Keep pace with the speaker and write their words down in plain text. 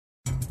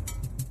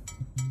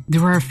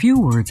There are a few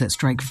words that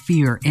strike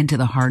fear into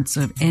the hearts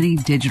of any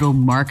digital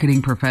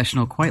marketing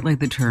professional, quite like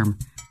the term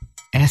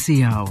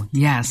SEO.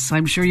 Yes,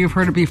 I'm sure you've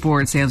heard it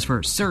before. It stands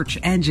for search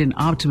engine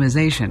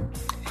optimization.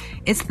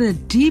 It's the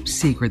deep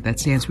secret that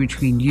stands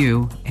between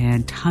you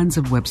and tons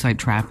of website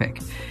traffic.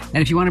 And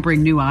if you want to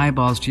bring new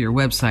eyeballs to your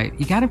website,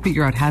 you got to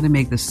figure out how to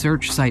make the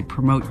search site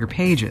promote your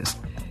pages.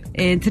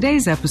 In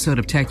today's episode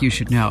of Tech You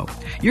Should Know,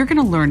 you're going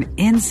to learn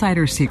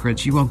insider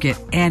secrets you won't get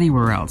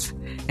anywhere else.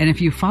 And if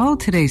you follow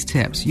today's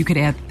tips, you could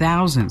add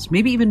thousands,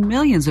 maybe even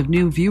millions of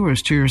new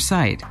viewers to your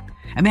site.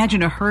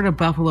 Imagine a herd of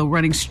buffalo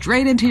running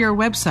straight into your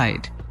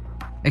website.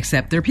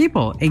 Except they're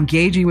people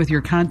engaging with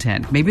your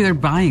content. Maybe they're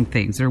buying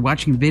things, they're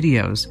watching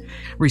videos,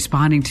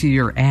 responding to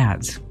your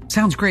ads.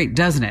 Sounds great,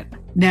 doesn't it?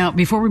 Now,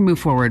 before we move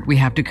forward, we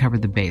have to cover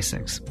the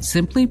basics.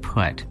 Simply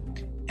put,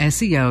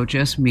 SEO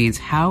just means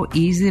how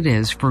easy it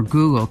is for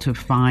Google to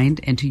find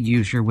and to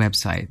use your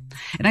website.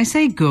 And I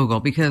say Google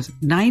because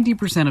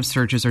 90% of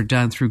searches are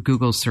done through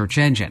Google's search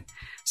engine.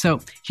 So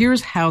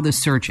here's how the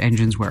search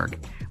engines work.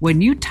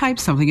 When you type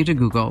something into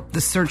Google,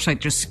 the search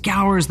site just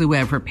scours the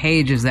web for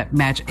pages that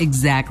match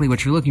exactly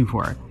what you're looking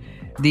for.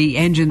 The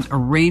engine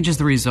arranges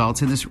the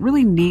results in this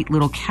really neat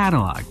little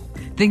catalog.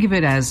 Think of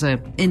it as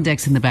an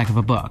index in the back of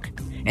a book.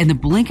 In the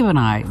blink of an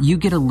eye, you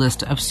get a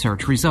list of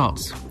search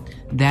results.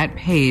 That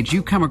page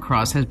you come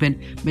across has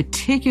been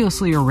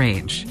meticulously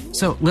arranged.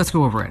 So let's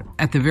go over it.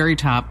 At the very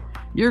top,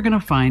 you're going to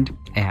find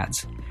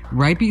ads.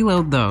 Right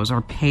below those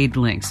are paid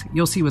links.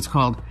 You'll see what's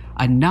called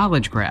a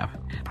knowledge graph.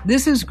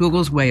 This is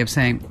Google's way of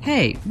saying,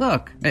 hey,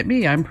 look at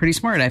me, I'm pretty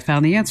smart, I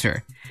found the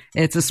answer.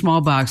 It's a small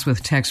box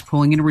with text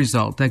pulling in a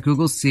result that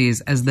Google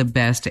sees as the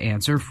best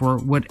answer for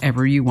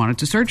whatever you wanted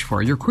to search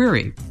for, your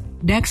query.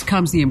 Next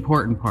comes the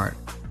important part.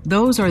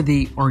 Those are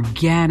the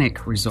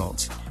organic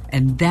results.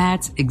 And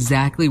that's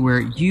exactly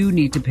where you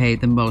need to pay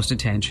the most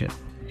attention.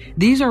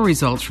 These are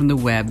results from the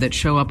web that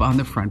show up on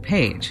the front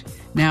page.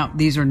 Now,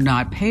 these are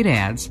not paid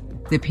ads.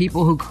 The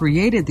people who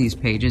created these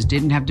pages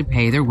didn't have to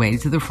pay their way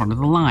to the front of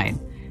the line.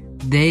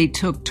 They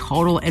took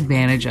total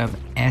advantage of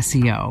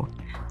SEO.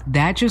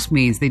 That just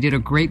means they did a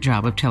great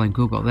job of telling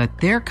Google that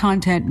their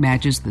content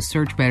matches the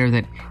search better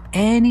than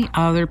any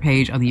other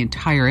page on the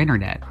entire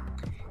internet.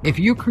 If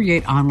you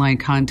create online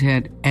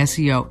content,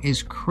 SEO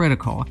is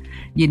critical.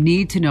 You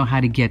need to know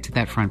how to get to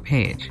that front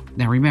page.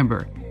 Now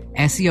remember,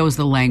 SEO is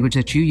the language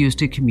that you use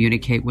to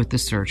communicate with the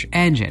search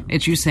engine.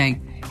 It's you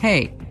saying,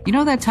 hey, you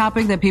know that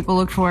topic that people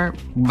look for?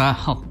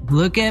 Well,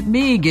 look at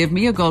me. Give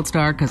me a gold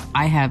star because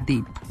I have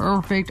the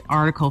perfect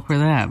article for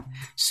them.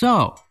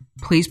 So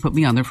please put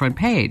me on the front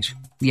page.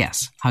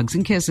 Yes, hugs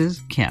and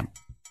kisses, Kim.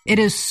 It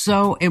is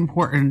so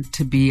important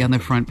to be on the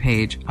front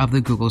page of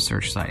the Google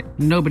search site.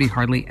 Nobody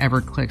hardly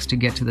ever clicks to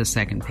get to the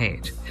second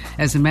page.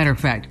 As a matter of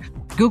fact,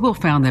 Google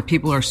found that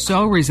people are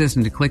so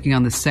resistant to clicking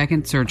on the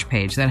second search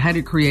page that had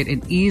to create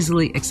an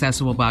easily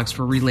accessible box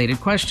for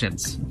related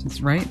questions. That's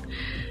right.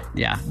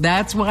 Yeah,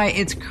 that's why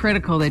it's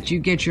critical that you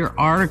get your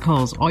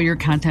articles, all your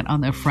content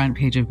on the front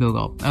page of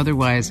Google.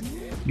 Otherwise,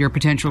 your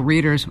potential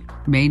readers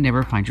may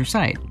never find your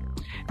site.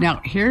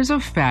 Now, here's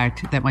a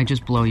fact that might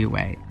just blow you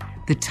away.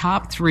 The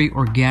top 3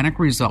 organic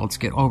results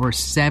get over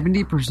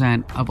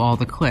 70% of all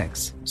the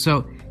clicks.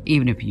 So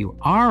even if you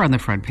are on the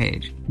front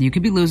page, you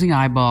could be losing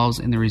eyeballs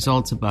in the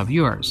results above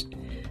yours.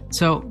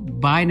 So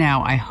by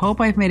now, I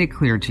hope I've made it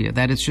clear to you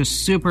that it's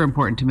just super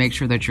important to make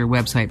sure that your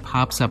website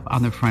pops up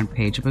on the front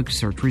page of a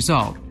search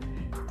result.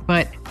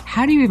 But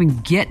how do you even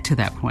get to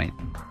that point?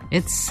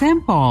 It's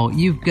simple.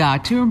 You've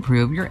got to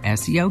improve your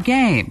SEO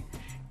game.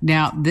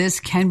 Now,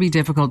 this can be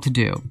difficult to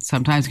do.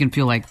 Sometimes it can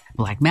feel like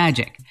black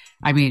magic.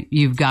 I mean,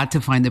 you've got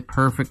to find the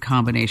perfect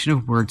combination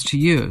of words to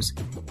use.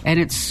 And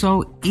it's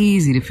so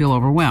easy to feel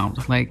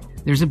overwhelmed, like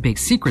there's a big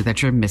secret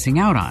that you're missing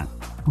out on.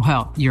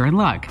 Well, you're in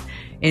luck.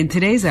 In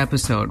today's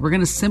episode, we're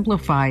going to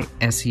simplify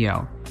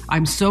SEO.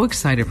 I'm so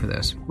excited for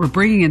this. We're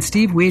bringing in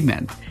Steve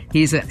Weedman.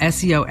 He's an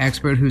SEO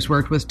expert who's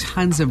worked with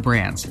tons of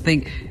brands.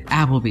 Think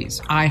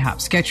Applebee's, IHOP,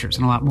 Skechers,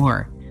 and a lot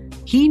more.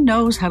 He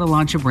knows how to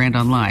launch a brand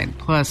online,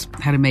 plus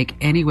how to make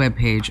any web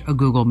page a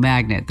Google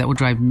magnet that will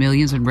drive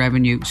millions in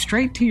revenue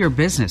straight to your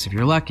business if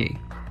you're lucky.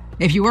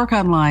 If you work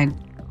online,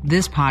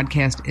 this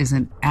podcast is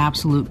an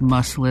absolute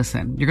must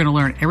listen. You're going to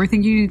learn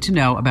everything you need to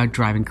know about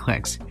driving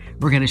clicks.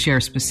 We're going to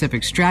share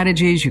specific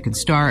strategies you can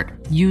start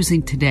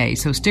using today.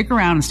 So stick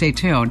around and stay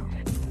tuned.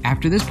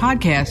 After this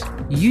podcast,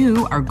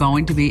 you are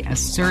going to be a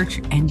search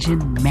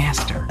engine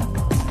master.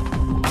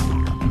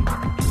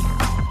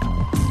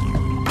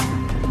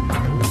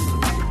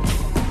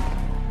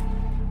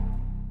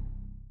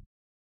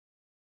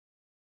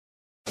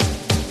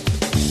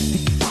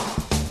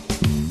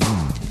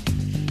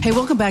 Hey,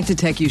 welcome back to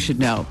Tech You Should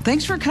Know.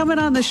 Thanks for coming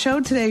on the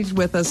show today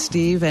with us,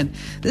 Steve. And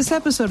this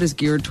episode is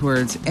geared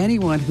towards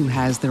anyone who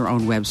has their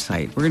own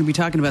website. We're going to be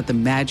talking about the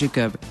magic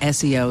of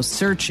SEO,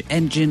 search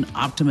engine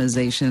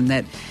optimization.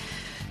 That,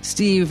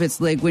 Steve, it's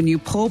like when you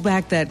pull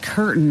back that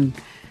curtain,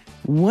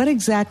 what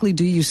exactly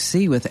do you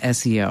see with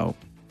SEO?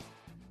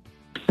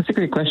 That's a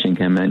great question,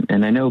 Kim.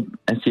 And I know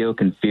SEO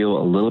can feel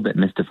a little bit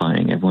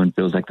mystifying. Everyone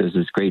feels like there's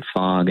this great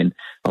fog and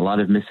a lot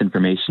of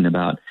misinformation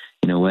about,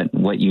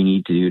 what you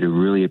need to do to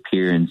really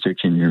appear in search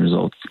engine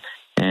results.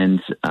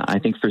 And I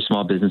think for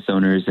small business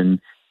owners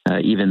and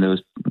even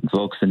those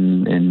folks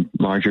in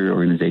larger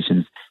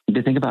organizations, you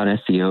need to think about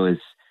SEO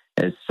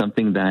as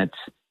something that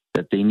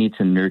they need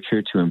to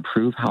nurture to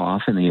improve how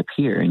often they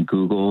appear in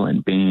Google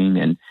and Bing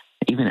and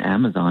even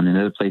Amazon and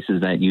other places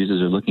that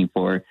users are looking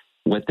for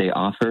what they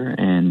offer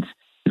and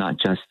not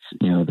just,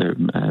 their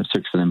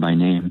search for them by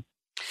name.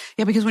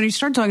 Yeah, because when you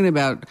start talking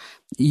about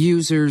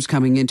users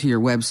coming into your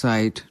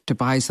website to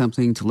buy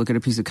something, to look at a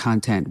piece of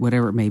content,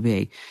 whatever it may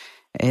be,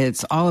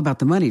 it's all about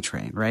the money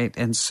train, right?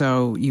 And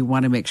so you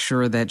want to make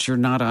sure that you're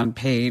not on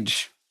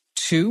page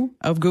 2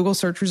 of Google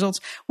search results.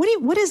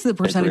 What is the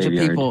percentage of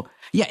people?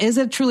 Yeah, is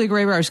it truly a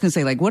graveyard? I was going to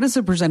say, what is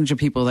the percentage of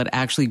people that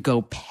actually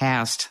go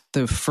past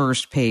the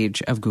first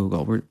page of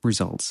Google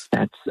results?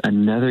 That's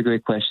another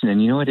great question.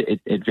 And you know what?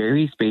 It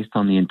varies based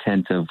on the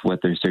intent of what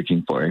they're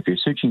searching for. If you're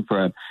searching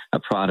for a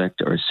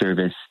product or a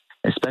service,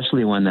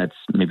 especially one that's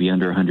maybe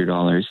under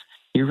 $100,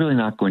 you're really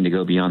not going to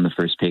go beyond the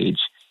first page.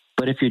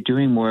 But if you're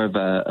doing more of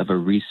a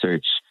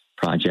research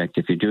project,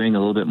 if you're doing a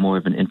little bit more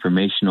of an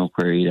informational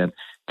query to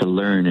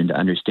learn and to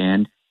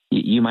understand,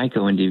 you might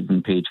go into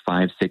even page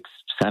 5, 6,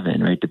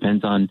 7, right?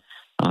 Depends on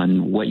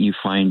what you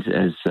find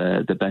as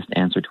the best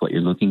answer to what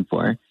you're looking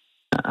for.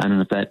 I don't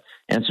know if that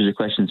answers your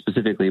question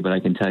specifically, but I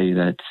can tell you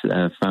that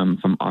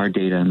from our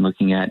data and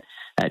looking at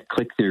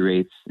click-through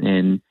rates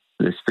in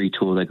this free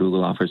tool that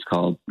Google offers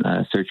called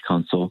Search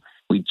Console,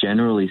 we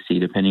generally see,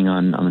 depending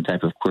on the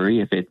type of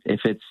query, if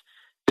it's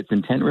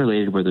intent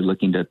related where they're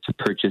looking to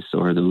purchase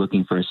or they're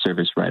looking for a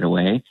service right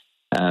away,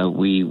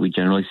 we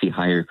generally see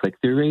higher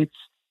click-through rates.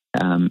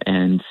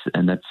 And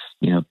that's,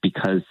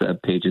 because the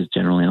page is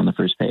generally on the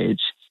first page.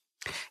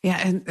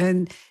 Yeah.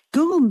 And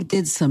Google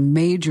did some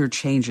major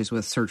changes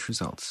with search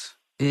results.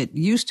 It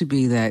used to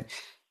be that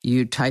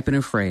you'd type in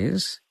a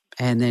phrase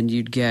and then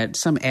you'd get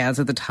some ads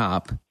at the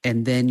top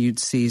and then you'd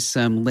see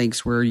some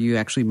links where you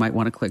actually might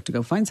want to click to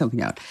go find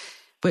something out.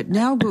 But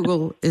now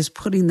Google is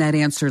putting that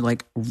answer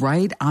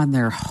right on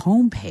their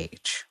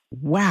homepage.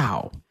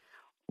 Wow.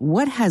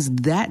 What has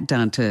that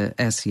done to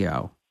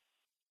SEO?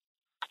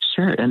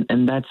 Sure.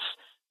 And that's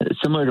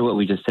similar to what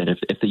we just said.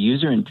 If the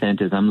user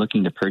intent is I'm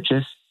looking to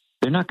purchase,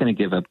 they're not going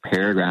to give a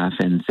paragraph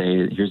and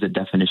say, here's a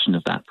definition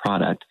of that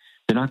product.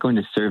 They're not going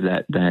to serve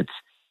that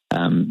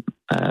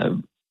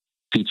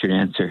featured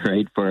answer,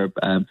 right, for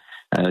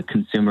a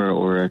consumer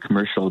or a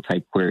commercial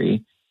type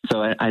query.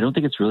 So I don't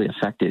think it's really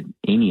affected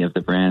any of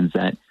the brands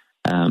that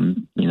have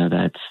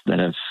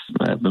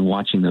been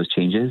watching those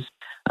changes.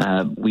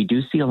 We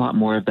do see a lot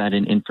more of that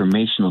in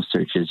informational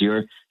searches.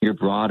 Your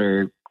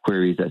broader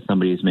queries that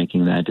somebody is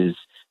making that is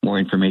more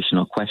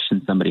informational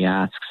questions somebody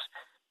asks.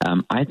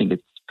 I think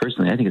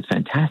it's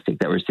fantastic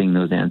that we're seeing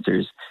those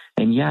answers.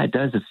 And yeah, it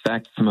does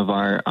affect some of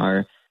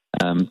our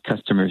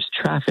customers'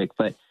 traffic,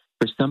 but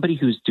for somebody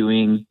who's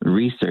doing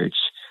research,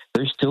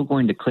 they're still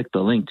going to click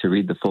the link to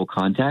read the full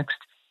context.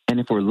 And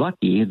if we're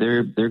lucky,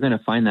 they're going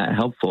to find that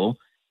helpful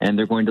and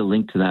they're going to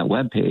link to that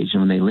web page.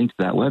 And when they link to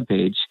that web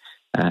page,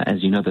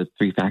 as you know, the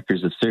 3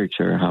 factors of search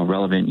are how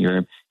relevant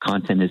your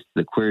content is to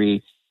the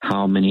query,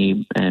 how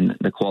many and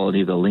the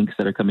quality of the links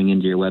that are coming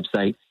into your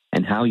website,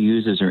 and how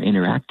users are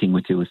interacting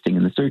with your listing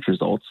in the search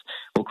results.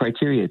 Well,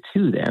 criteria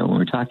 2 there, when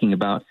we're talking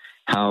about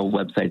how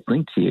websites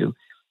link to you,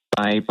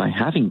 by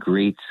having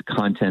great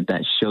content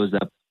that shows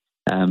up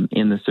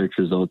in the search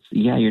results,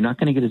 yeah, you're not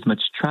going to get as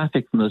much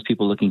traffic from those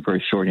people looking for a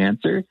short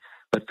answer.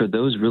 But for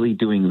those really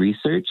doing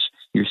research,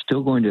 you're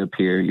still going to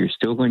appear, you're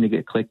still going to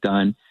get clicked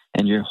on,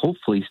 and you're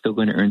hopefully still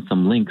going to earn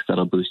some links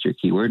that'll boost your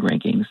keyword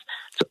rankings.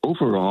 So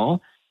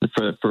overall,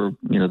 for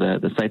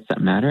the sites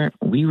that matter,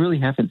 we really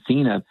haven't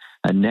seen a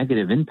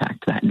negative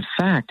impact to that. In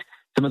fact,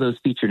 some of those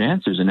featured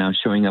answers are now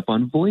showing up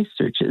on voice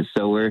searches.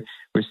 So we're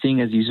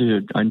seeing as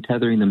users are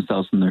untethering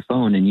themselves from their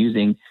phone and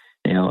using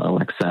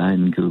Alexa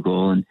and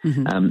Google, and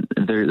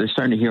they're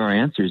starting to hear our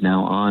answers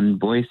now on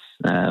voice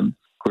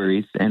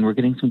queries, and we're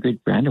getting some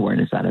great brand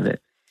awareness out of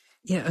it.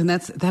 Yeah, and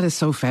that is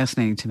so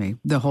fascinating to me,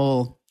 the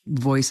whole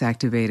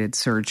voice-activated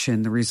search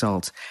and the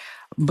results.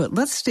 But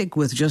let's stick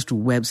with just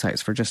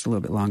websites for just a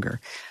little bit longer.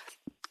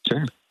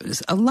 Sure.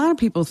 A lot of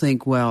people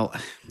think, well,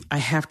 I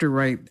have to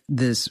write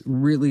this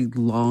really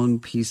long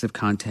piece of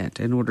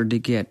content in order to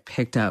get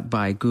picked up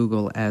by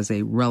Google as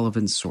a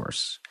relevant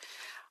source.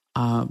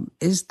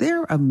 Is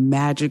there a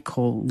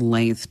magical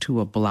length to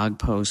a blog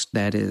post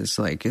that is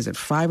is it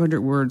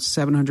 500 words,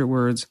 700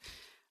 words,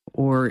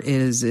 or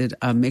is it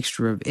a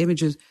mixture of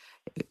images?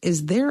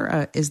 Is there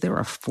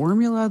a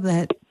formula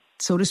that,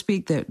 so to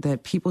speak,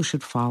 that people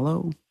should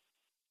follow?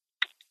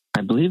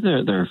 I believe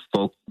there are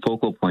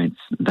focal points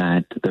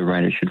that the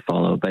writer should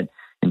follow, but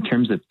in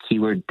terms of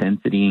keyword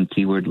density and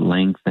keyword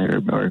length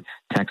or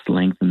text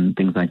length and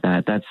things like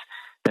that,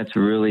 that's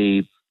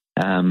really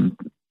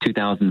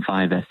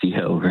 2005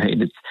 SEO,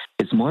 right?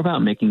 It's more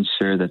about making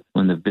sure that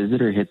when the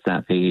visitor hits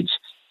that page,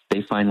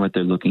 they find what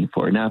they're looking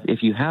for. Now,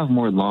 if you have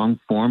more long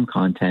form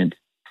content,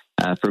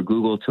 for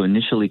Google to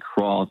initially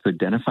crawl to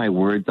identify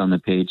words on the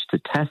page to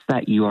test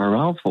that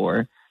URL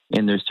for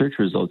in their search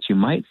results, you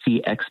might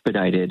see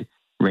expedited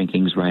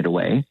rankings right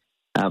away.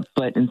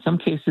 But in some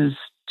cases,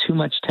 too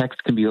much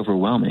text can be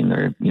overwhelming,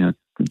 or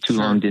too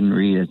long didn't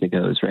read as it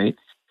goes, right?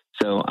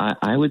 So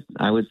I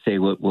would say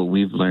what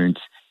we've learned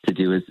to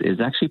do is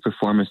actually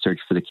perform a search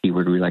for the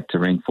keyword we like to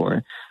rank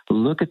for.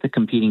 Look at the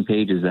competing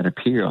pages that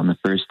appear on the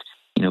first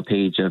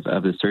page of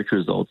the search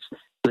results, so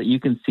that you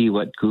can see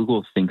what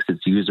Google thinks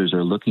its users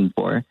are looking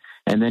for,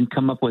 and then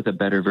come up with a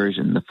better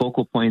version. The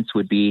focal points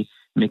would be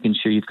making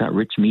sure you've got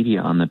rich media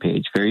on the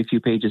page. Very few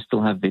pages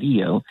still have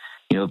video.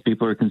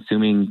 People are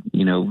consuming,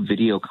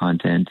 video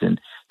content, and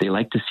they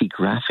like to see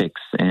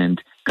graphics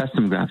and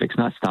custom graphics,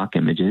 not stock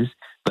images,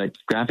 but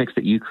graphics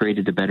that you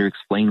created to better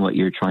explain what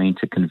you're trying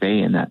to convey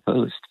in that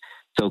post.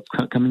 So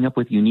coming up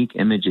with unique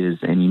images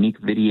and unique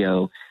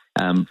video,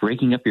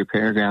 breaking up your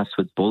paragraphs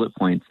with bullet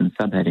points and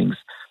subheadings,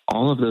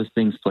 all of those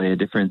things play a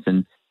difference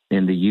in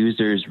the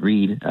user's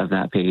read of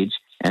that page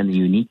and the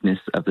uniqueness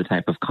of the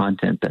type of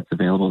content that's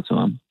available to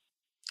them.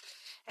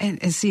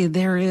 And see,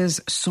 there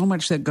is so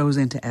much that goes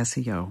into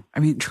SEO. I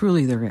mean,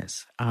 truly there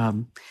is.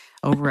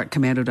 Over at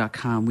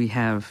commando.com, we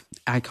have,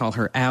 I call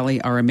her Allie,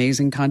 our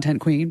amazing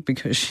content queen,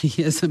 because she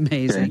is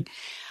amazing.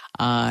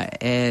 Okay.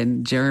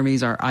 And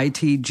Jeremy's our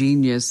IT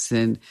genius.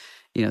 And,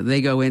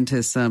 they go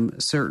into some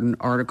certain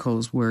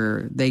articles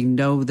where they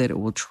know that it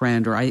will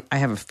trend, or I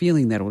have a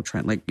feeling that it will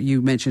trend. Like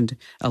you mentioned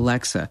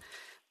Alexa.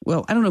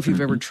 Well, I don't know if you've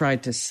ever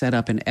tried to set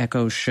up an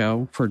Echo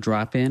Show for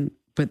drop-in,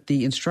 but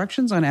the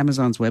instructions on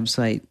Amazon's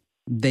website,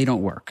 they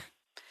don't work.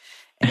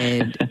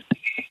 And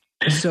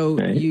so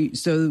right.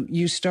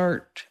 you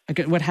start,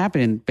 what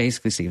happened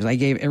basically, Steve, is I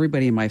gave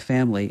everybody in my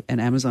family an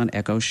Amazon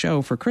Echo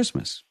Show for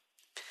Christmas.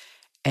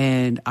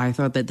 And I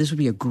thought that this would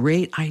be a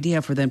great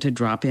idea for them to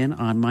drop in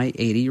on my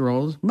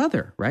 80-year-old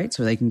mother, right?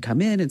 So they can come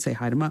in and say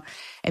hi to mom.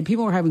 And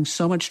people were having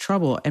so much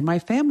trouble. And my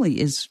family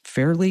is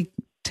fairly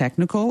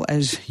technical,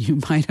 as you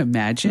might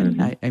imagine.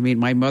 Mm-hmm. I mean,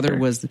 my mother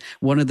was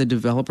one of the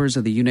developers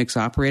of the Unix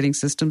operating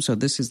system. So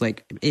this is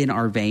like in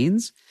our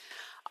veins.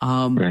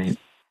 Right.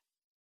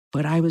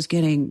 But I was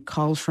getting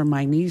calls from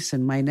my niece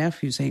and my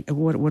nephew saying,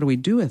 what do we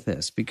do with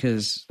this?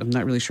 Because I'm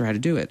not really sure how to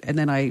do it. And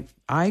then I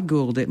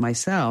Googled it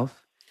myself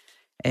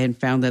and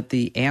found that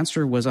the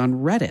answer was on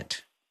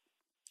Reddit.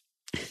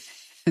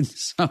 And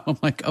so I'm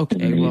like,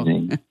 okay,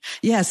 well,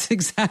 yes,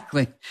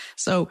 exactly.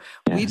 So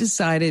we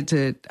decided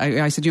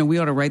I said, we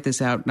ought to write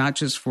this out, not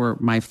just for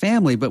my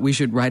family, but we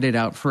should write it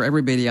out for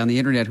everybody on the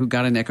internet who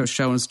got an Echo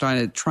Show and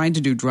started trying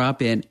to do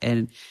drop-in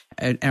and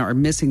are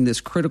missing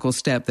this critical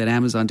step that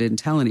Amazon didn't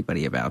tell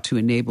anybody about to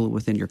enable it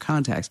within your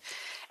contacts.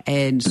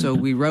 And so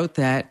we wrote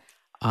that,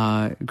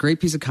 great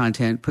piece of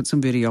content, put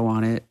some video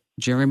on it.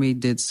 Jeremy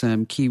did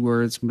some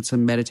keywords, put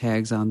some meta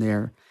tags on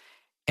there.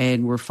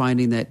 And we're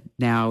finding that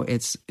now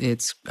it's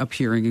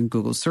appearing in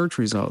Google search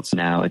results.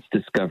 Now it's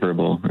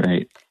discoverable,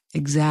 right?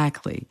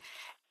 Exactly.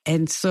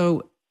 And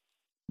so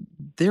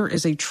there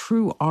is a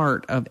true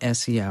art of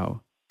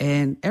SEO.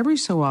 And every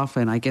so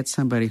often I get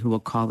somebody who will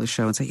call the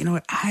show and say,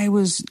 I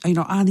was,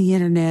 on the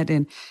internet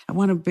and I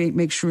want to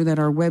make sure that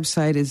our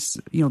website is,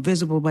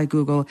 visible by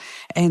Google.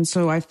 And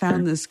so I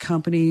found this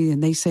company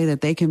and they say that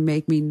they can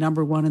make me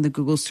number one in the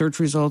Google search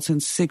results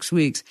in 6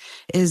 weeks.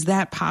 Is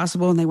that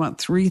possible? And they want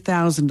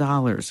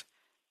 $3,000.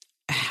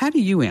 How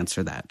do you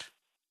answer that?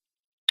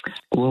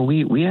 Well,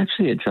 we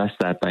actually address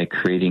that by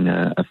creating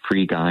a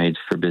free guide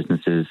for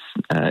businesses.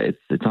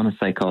 It's on a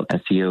site called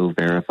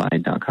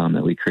SEOverified.com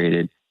that we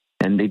created.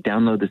 And they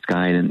download this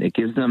guide, and it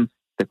gives them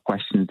the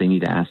questions they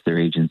need to ask their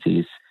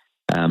agencies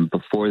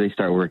before they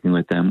start working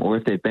with them, or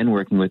if they've been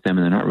working with them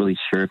and they're not really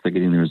sure if they're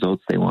getting the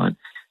results they want.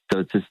 So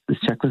it's this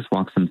checklist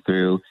walks them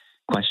through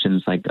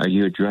questions like, are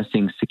you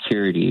addressing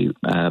security,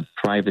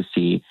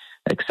 privacy,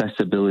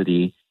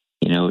 accessibility?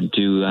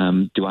 Do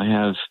I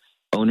have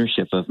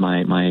ownership of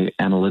my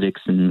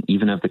analytics and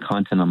even of the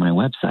content on my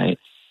website,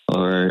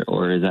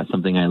 or is that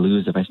something I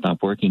lose if I stop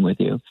working with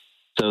you?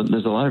 So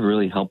there's a lot of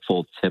really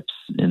helpful tips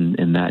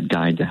in that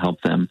guide to help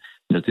them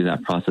through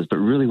that process. But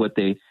really what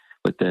the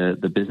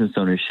business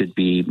owners should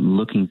be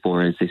looking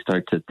for as they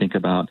start to think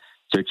about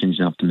search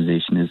engine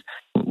optimization is,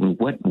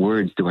 what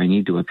words do I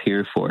need to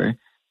appear for?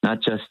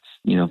 Not just,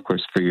 of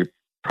course, for your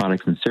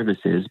products and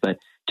services, but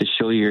to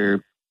show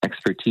your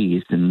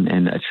expertise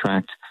and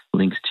attract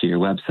links to your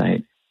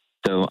website.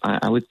 So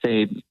I would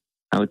say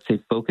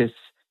focus,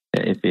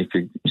 if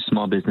you're a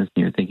small business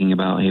and you're thinking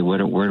about, hey, where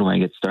do I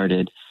get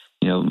started?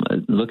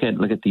 Look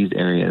at these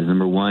areas.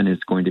 Number one is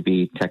going to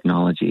be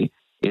technology.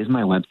 Is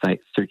my website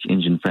search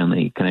engine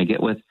friendly? Can I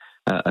get with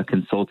a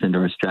consultant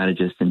or a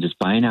strategist and just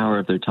buy an hour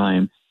of their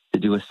time to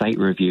do a site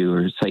review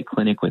or site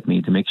clinic with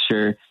me to make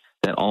sure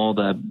that all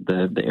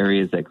the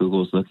areas that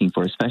Google's looking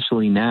for,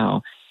 especially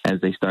now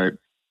as they start,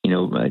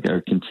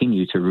 or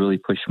continue to really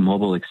push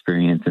mobile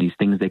experience and these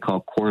things they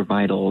call core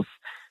vitals,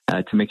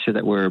 to make sure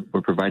that we're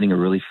providing a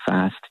really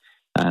fast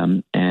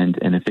and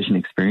an efficient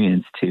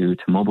experience to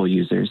mobile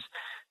users.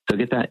 So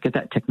get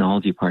that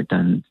technology part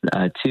done.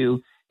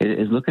 Two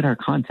is look at our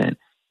content.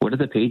 what are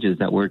the pages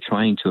that we're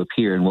trying to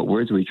appear and what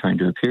words are we trying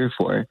to appear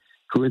for?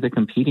 Who are the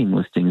competing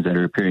listings that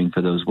are appearing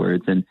for those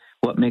words and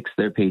what makes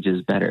their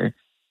pages better?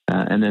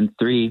 And then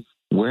 3,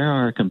 where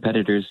are our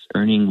competitors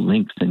earning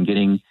links and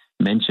getting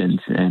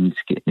mentioned, and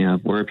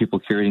where are people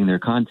curating their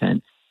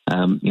content?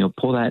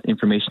 Pull that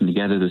information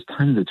together. There's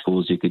tons of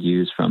tools you could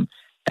use from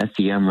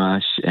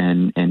SEMrush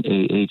and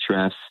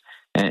Ahrefs,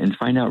 and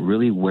find out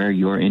really where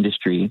your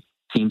industry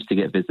seems to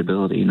get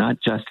visibility, not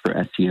just for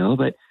SEO,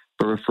 but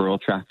for referral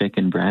traffic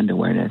and brand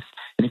awareness.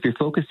 And if you're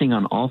focusing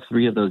on all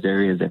 3 of those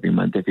areas every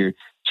month, if you're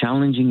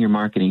challenging your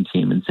marketing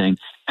team and saying,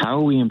 how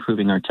are we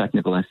improving our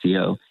technical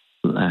SEO?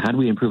 How did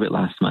we improve it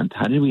last month?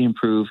 How did we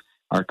improve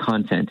our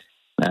content?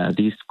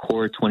 These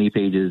core 20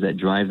 pages that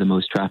drive the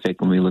most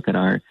traffic when we look at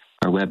our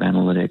web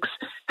analytics.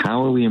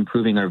 How are we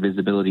improving our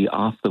visibility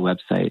off the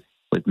website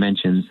with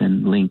mentions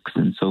and links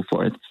and so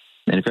forth?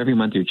 And if every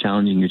month you're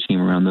challenging your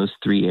team around those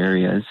 3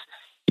 areas,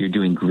 you're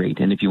doing great.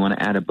 And if you want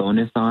to add a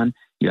bonus on,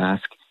 you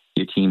ask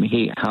your team,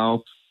 hey,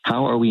 how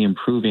are we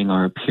improving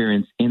our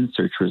appearance in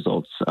search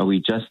results? Are we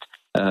just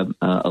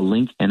a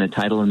link and a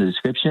title in the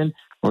description,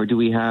 or do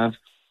we have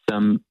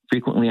some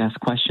frequently asked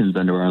questions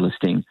under our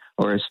listing,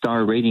 or a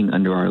star rating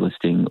under our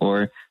listing,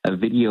 or a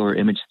video or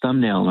image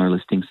thumbnail on our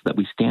listing so that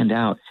we stand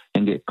out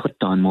and get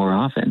clicked on more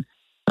often?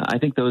 I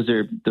think those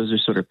are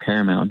sort of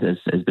paramount as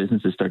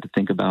businesses start to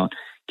think about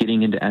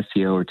getting into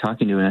SEO or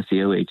talking to an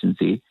SEO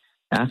agency.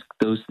 Ask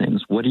those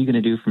things. What are you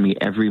going to do for me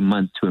every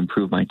month to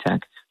improve my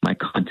tech, my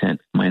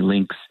content, my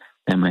links,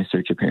 and my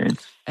search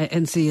appearance?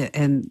 And see,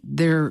 and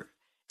there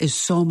is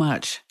so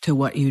much to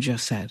what you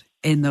just said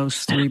in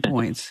those 3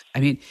 points. I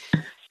mean,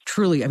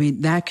 truly,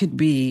 that could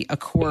be a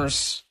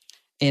course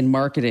in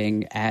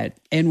marketing at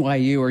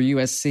NYU or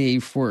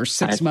USC for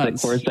 6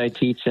 months. That's the course I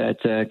teach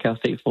at Cal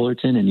State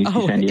Fullerton and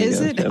UC San Diego.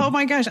 Is it? So, oh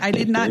my gosh, I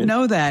did not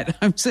know that.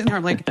 I'm sitting here,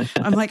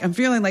 I'm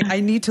feeling like I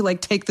need to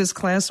take this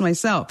class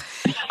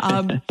myself.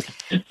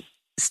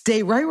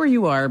 Stay right where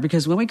you are,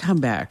 because when we come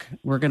back,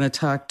 we're going to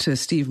talk to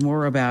Steve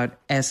more about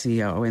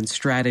SEO and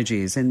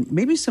strategies and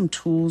maybe some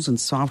tools and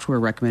software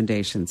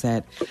recommendations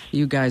that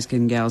you guys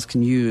and gals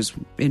can use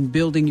in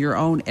building your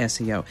own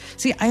SEO.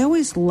 See, I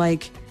always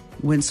like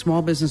when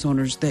small business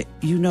owners that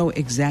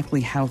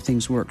exactly how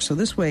things work. So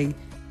this way,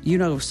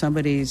 if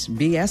somebody's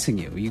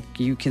BSing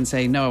you can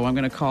say, no, I'm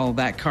going to call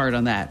that card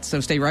on that. So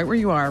stay right where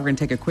you are. We're going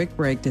to take a quick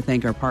break to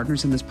thank our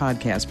partners in this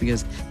podcast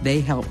because they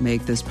help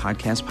make this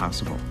podcast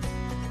possible.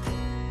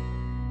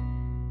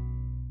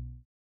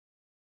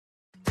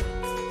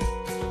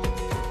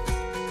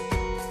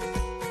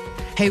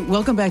 Hey,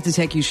 welcome back to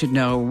Tech You Should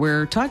Know.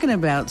 We're talking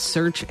about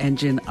search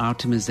engine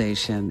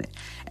optimization.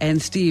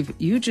 And Steve,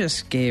 you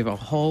just gave a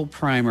whole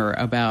primer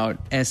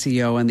about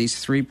SEO and these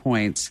 3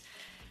 points.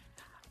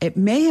 It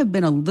may have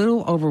been a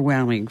little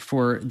overwhelming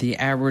for the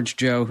average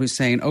Joe who's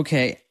saying,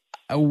 okay,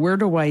 where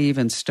do I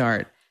even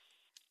start?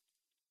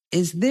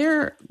 Is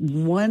there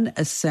one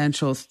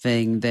essential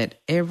thing that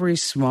every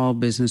small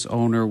business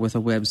owner with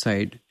a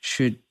website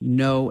should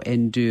know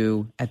and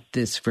do at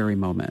this very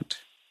moment?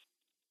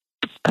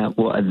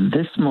 Well, at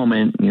this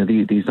moment,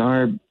 these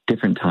are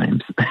different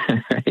times,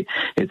 right?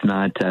 It's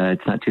not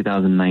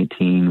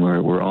 2019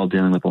 where we're all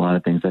dealing with a lot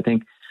of things. I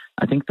think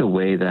the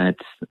way that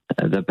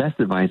the best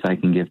advice I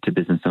can give to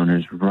business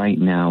owners right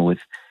now with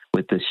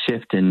the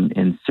shift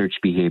in search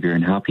behavior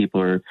and how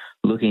people are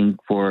looking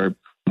for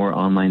more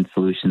online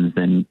solutions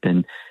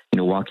than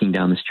walking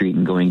down the street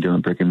and going to a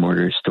brick and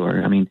mortar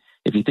store. I mean,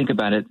 if you think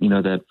about it,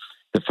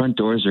 the front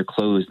doors are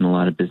closed in a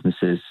lot of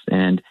businesses,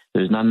 and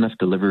there's not enough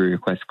delivery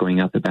requests going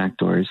out the back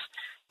doors.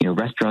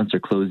 Restaurants are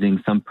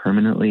closing, some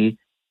permanently.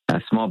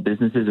 Small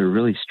businesses are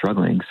really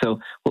struggling. So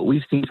what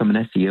we've seen from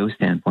an SEO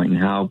standpoint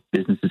and how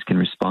businesses can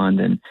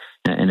respond and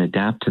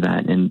adapt to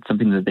that, and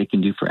something that they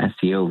can do for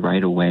SEO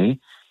right away,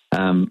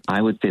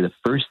 I would say the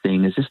first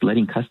thing is just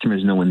letting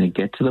customers know when they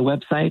get to the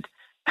website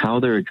how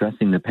they're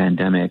addressing the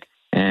pandemic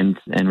and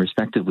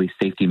respectively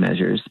safety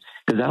measures,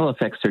 because that'll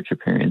affect search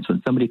appearance.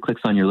 When somebody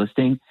clicks on your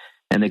listing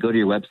and they go to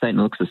your website and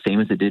it looks the same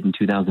as it did in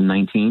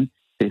 2019,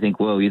 they think,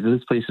 whoa, either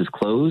this place is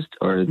closed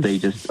or they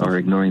just are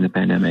ignoring the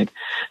pandemic.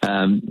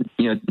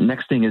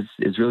 Next thing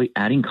is really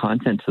adding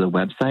content to the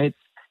website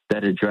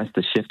that address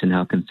the shift in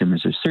how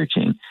consumers are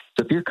searching.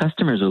 So if your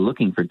customers are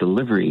looking for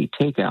delivery,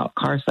 takeout,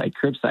 car side,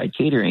 curbside,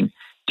 catering,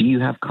 do you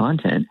have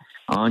content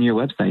on your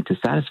website to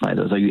satisfy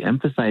those? Are you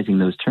emphasizing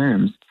those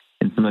terms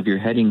in some of your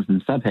headings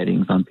and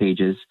subheadings on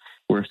pages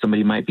where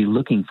somebody might be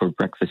looking for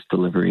breakfast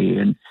delivery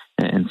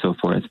and so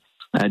forth?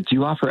 Do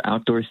you offer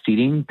outdoor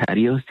seating,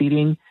 patio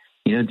seating?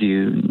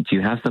 Do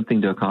you have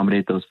something to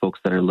accommodate those folks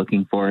that are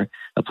looking for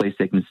a place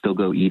they can still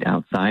go eat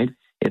outside?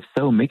 If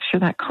so, make sure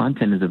that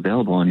content is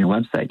available on your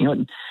website.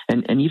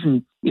 And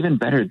even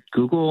better,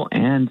 Google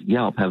and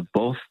Yelp have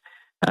both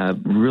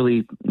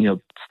really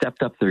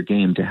stepped up their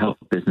game to help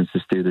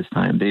businesses through this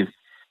time.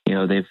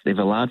 They've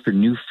allowed for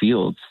new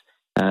fields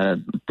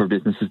for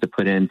businesses to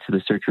put into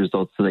the search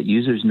results so that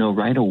users know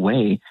right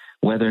away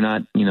whether or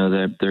not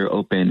they're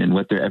open and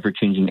what their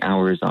ever-changing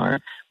hours are,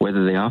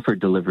 whether they offer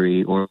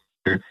delivery or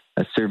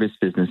a service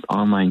business,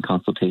 online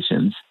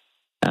consultations.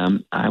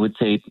 I would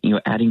say,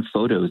 adding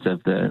photos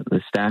of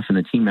the staff and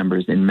the team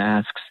members in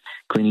masks,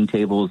 cleaning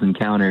tables and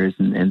counters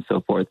and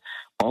so forth.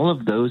 All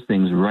of those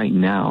things right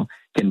now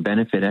can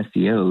benefit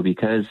SEO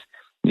because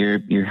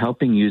you're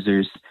helping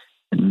users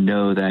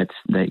know that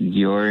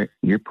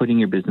you're putting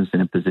your business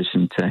in a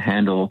position to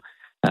handle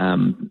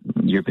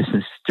your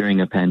business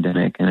during a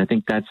pandemic. And I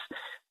think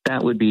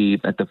that would be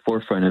at the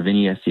forefront of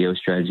any SEO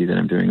strategy that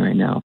I'm doing right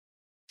now.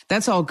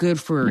 That's all good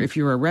for if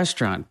you're a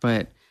restaurant,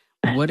 but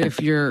what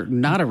if you're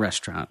not a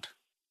restaurant?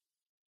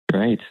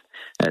 Right.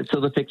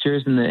 So the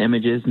pictures and the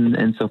images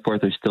and so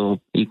forth are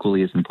still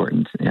equally as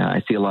important.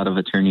 I see a lot of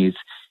attorneys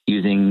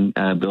using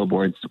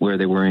billboards where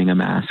they're wearing a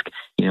mask,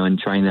 and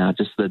trying that out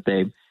just so that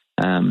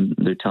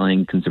they're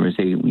telling consumers,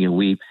 hey,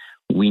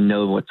 we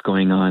know what's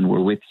going on.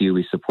 We're with you.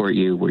 We support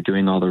you. We're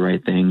doing all the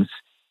right things.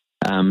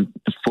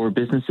 For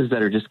businesses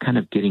that are just kind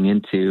of getting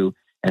into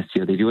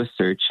SEO, they do a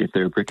search. If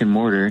they're a brick and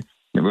mortar,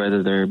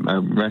 whether they're a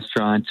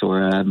restaurant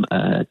or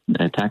a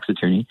tax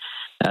attorney,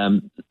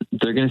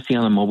 they're going to see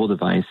on a mobile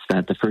device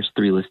that the first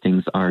three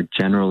listings are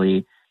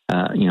generally,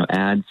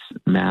 ads,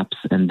 maps,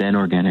 and then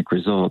organic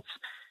results.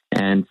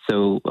 And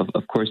so,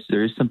 of course,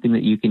 there is something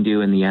that you can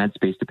do in the ad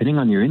space. Depending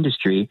on your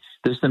industry,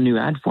 there's some new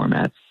ad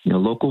formats.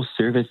 Local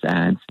service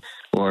ads,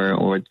 or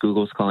what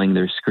Google's calling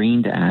their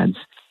screened ads,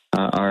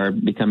 are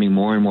becoming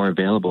more and more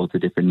available to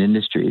different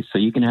industries. So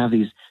you can have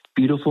these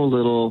beautiful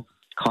little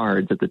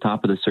cards at the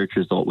top of the search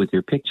result with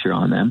your picture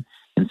on them.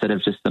 Instead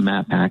of just the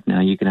map pack, now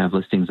you can have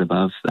listings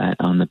above that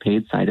on the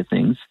paid side of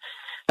things.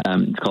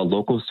 It's called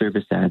local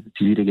service ads.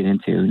 It's easy to get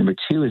into. Number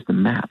two is the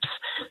maps.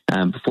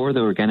 Before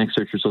the organic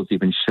search results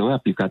even show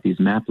up, you've got these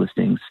map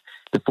listings.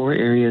 The 4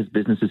 areas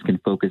businesses can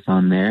focus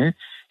on there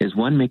is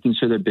 1, making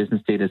sure their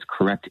business data is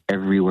correct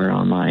everywhere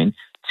online.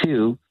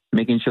 2,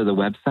 making sure the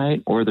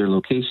website or their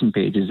location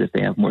pages, if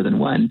they have more than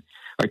one,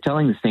 are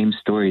telling the same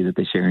story that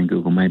they share in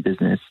Google My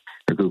Business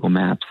or Google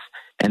Maps,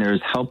 and are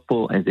as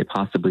helpful as they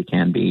possibly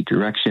can be.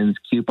 Directions,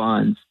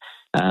 coupons,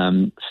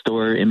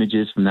 store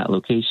images from that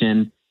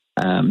location.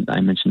 I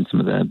mentioned some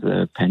of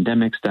the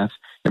pandemic stuff.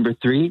 Number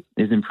 3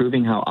 is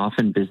improving how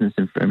often business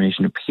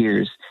information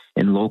appears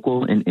in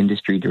local and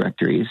industry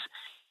directories.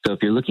 So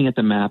if you're looking at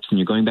the maps and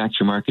you're going back to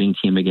your marketing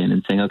team again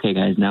and saying, okay,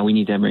 guys, now we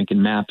need to rank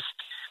in maps.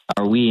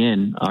 Are we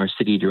in our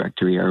city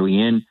directory? Are we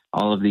in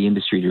all of the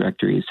industry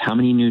directories? How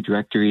many new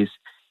directories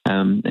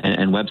and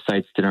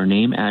websites did our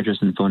name, address,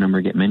 and phone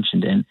number get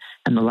mentioned in?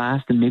 And the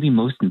last and maybe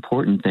most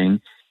important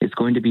thing is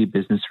going to be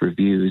business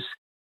reviews.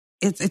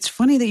 It's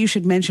funny that you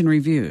should mention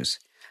reviews,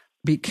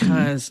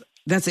 because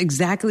that's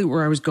exactly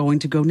where I was going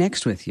to go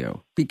next with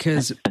you.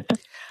 Because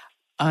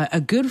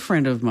a good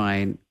friend of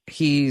mine,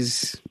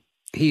 he's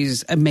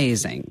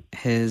amazing.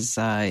 He's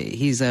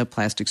a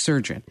plastic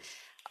surgeon.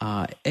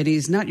 And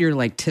he's not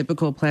your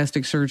typical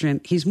plastic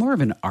surgeon. He's more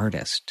of an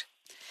artist.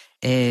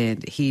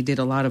 And he did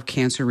a lot of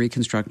cancer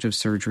reconstructive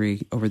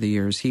surgery over the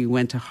years. He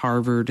went to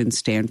Harvard and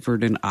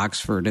Stanford and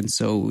Oxford. And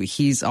so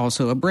he's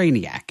also a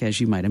brainiac, as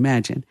you might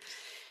imagine.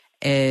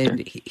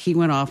 And he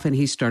went off and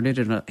he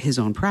started his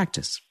own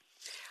practice.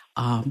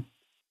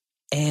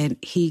 And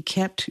he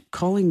kept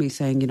calling me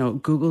saying,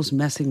 Google's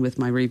messing with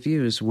my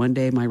reviews. One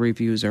day my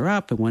reviews are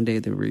up and one day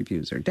the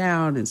reviews are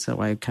down. And so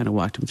I kind of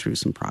walked him through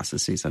some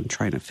processes. I'm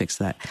trying to fix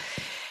that.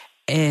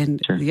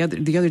 And the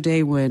other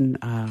day when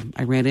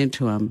I ran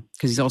into him,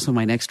 because he's also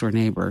my next door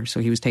neighbor, so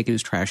he was taking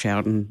his trash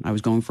out and I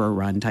was going for a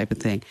run type of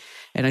thing.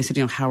 And I said,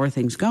 how are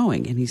things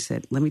going? And he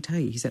said, let me tell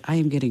you, he said, I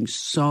am getting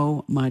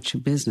so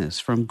much business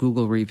from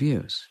Google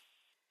reviews.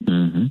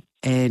 Mm-hmm.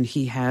 And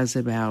he has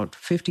about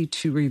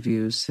 52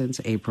 reviews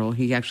since April.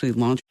 He actually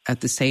launched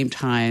at the same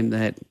time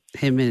that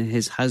him and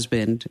his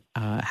husband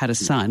had a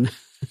son.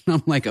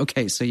 I'm like,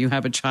 okay, so you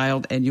have a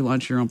child and you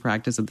launch your own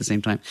practice at the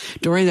same time.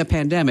 During the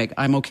pandemic,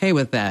 I'm okay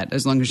with that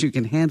as long as you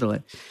can handle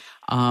it.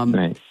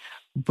 Right.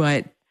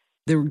 But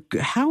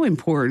how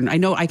important, I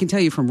know I can tell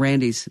you from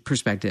Randy's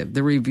perspective,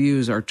 the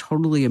reviews are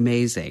totally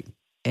amazing.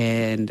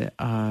 And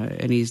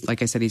he's,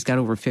 like I said, he's got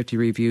over 50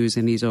 reviews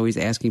and he's always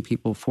asking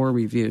people for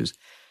reviews.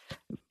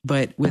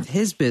 But with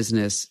his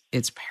business,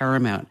 it's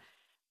paramount.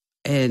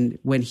 And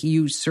when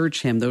you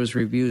search him, those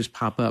reviews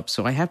pop up.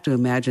 So I have to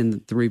imagine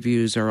that the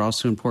reviews are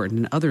also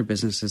important in other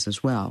businesses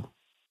as well.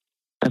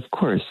 Of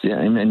course, yeah.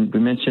 And we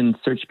mentioned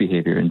search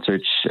behavior and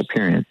search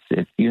appearance.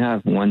 If you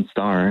have 1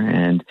 star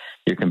and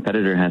your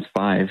competitor has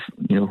 5,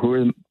 who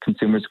are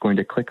consumers going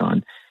to click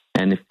on?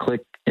 And if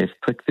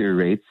click-through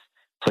rates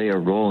play a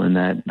role in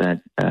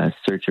that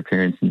search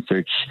appearance and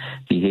search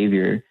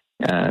behavior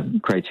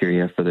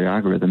criteria for their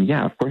algorithm,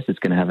 yeah, of course it's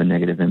going to have a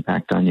negative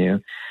impact on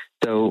you.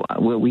 So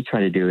what we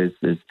try to do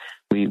is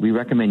we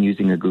recommend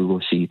using a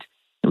Google Sheet.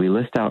 We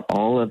list out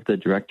all of the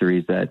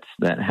directories that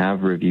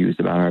have reviews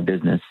about our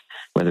business,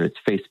 whether it's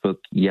Facebook,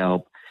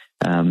 Yelp,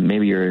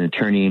 maybe you're an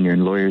attorney and you're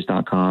in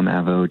lawyers.com,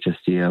 Avo,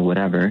 Justia,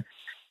 whatever.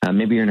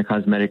 Maybe you're in a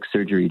cosmetic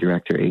surgery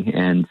directory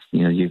and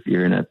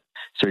you're in a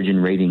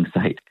surgeon rating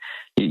site.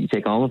 You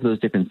take all of those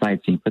different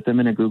sites and you put them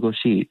in a Google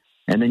Sheet,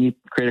 and then you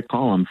create a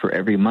column for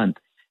every month,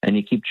 and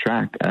you keep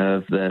track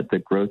of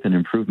the growth and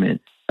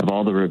improvement of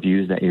all the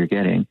reviews that you're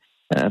getting.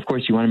 Of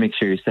course, you want to make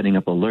sure you're setting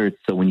up alerts.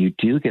 So when you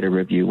do get a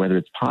review, whether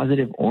it's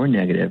positive or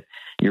negative,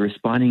 you're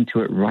responding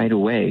to it right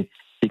away.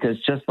 Because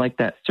just like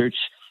that search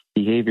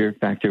behavior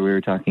factor we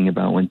were talking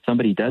about, when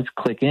somebody does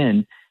click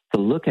in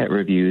to look at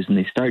reviews and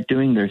they start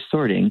doing their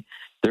sorting,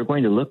 they're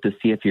going to look to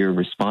see if you're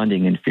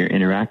responding and if you're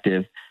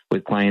interactive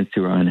with clients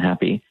who are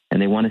unhappy.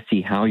 And they want to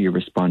see how you're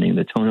responding,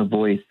 the tone of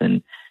voice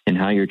and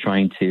how you're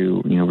trying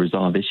to,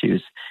 resolve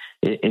issues.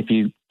 If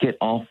you get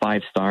all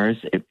 5 stars,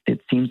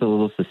 it seems a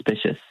little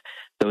suspicious.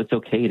 So it's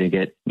okay to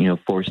get,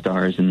 4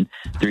 stars and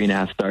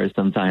 3.5 stars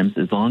sometimes,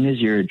 as long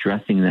as you're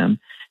addressing them.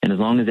 And as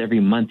long as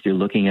every month you're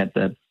looking at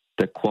the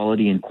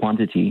quality and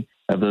quantity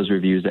of those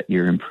reviews that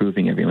you're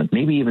improving every month.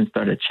 Maybe even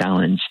start a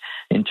challenge,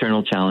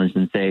 internal challenge,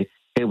 and say,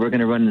 hey, we're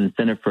going to run an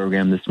incentive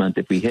program this month.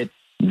 If we hit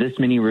this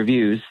many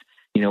reviews,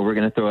 we're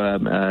going to throw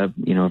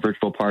a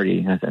virtual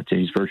party. I have to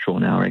use virtual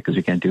now, right? Because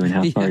we can't do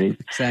in-house parties.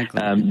 Exactly.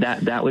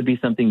 That would be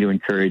something to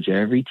encourage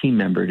every team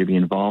member to be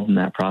involved in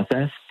that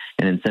process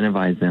and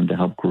incentivize them to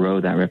help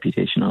grow that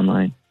reputation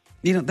online.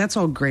 That's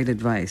all great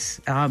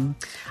advice.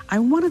 I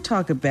want to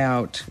talk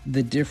about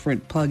the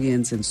different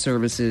plugins and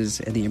services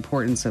and the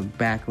importance of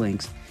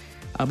backlinks.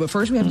 But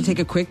first, we have to take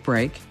a quick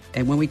break.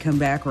 And when we come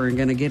back, we're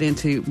going to get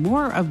into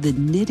more of the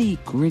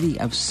nitty-gritty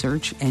of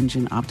search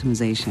engine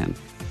optimization.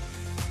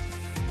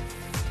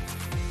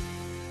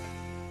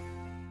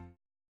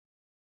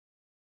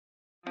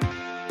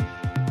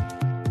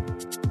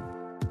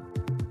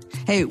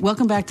 Hey,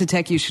 welcome back to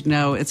Tech You Should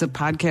Know. It's a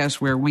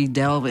podcast where we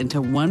delve into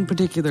one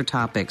particular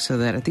topic so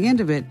that at the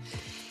end of it,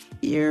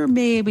 you're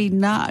maybe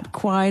not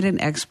quite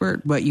an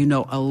expert, but you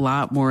know a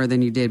lot more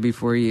than you did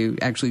before you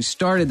actually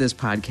started this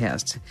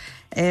podcast.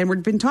 And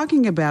we've been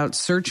talking about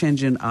search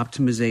engine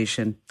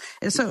optimization.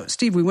 And so,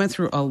 Steve, we went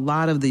through a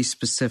lot of these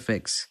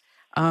specifics.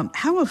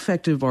 How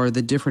effective are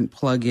the different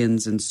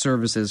plugins and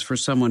services for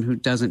someone who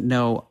doesn't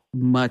know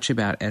much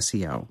about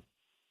SEO?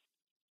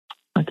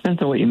 It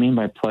depends on what you mean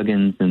by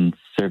plugins and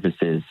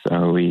services.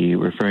 Are we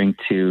referring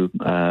to,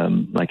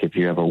 like if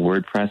you have a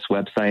WordPress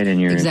website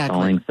and you're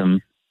installing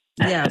some?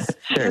 Yes.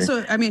 Sure. Yeah,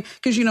 so,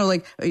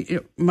 because,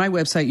 my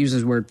website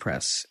uses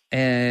WordPress.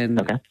 And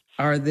okay.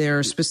 Are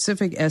there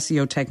specific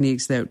SEO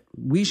techniques that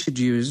we should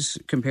use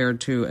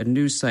compared to a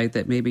news site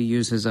that maybe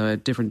uses a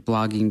different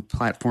blogging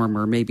platform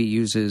or maybe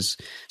uses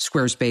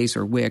Squarespace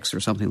or Wix or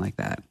something like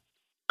that?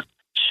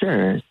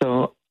 Sure.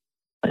 So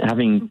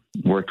having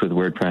worked with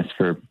WordPress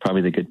for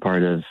probably the good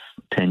part of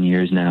 10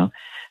 years now,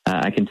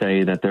 I can tell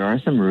you that there are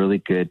some really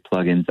good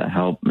plugins that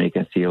help make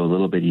SEO a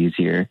little bit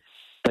easier,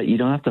 but you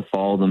don't have to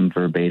follow them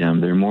verbatim.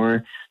 They're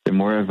more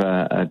of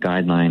a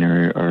guideline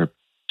or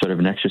sort of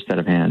an extra set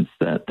of hands.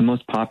 The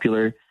most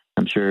popular,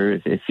 I'm sure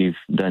if you've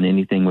done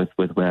anything with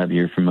web,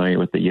 you're familiar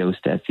with the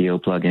Yoast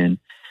SEO plugin.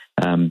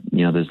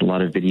 There's a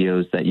lot of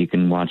videos that you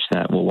can watch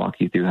that will walk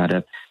you through how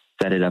to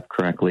set it up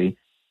correctly.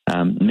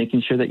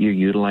 Making sure that you're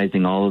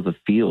utilizing all of the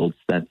fields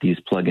that these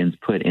plugins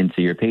put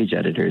into your page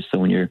editors. So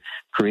when you're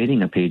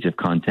creating a page of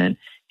content,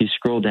 you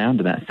scroll down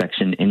to that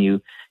section and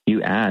you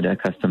add a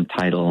custom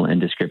title and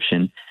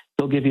description.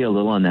 They'll give you a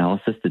little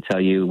analysis to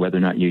tell you whether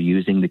or not you're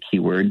using the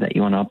keyword that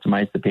you want to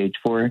optimize the page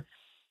for.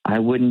 I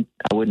wouldn't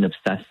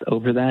obsess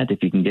over that.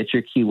 If you can get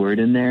your keyword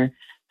in there,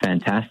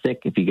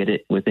 fantastic. If you get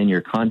it within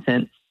your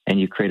content and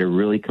you create a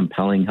really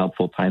compelling,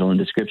 helpful title and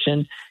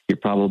description, you're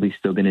probably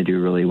still going to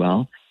do really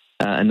well.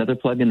 Another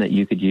plugin that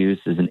you could use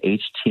is an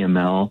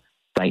HTML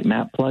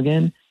sitemap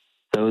plugin,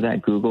 so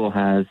that Google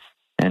has,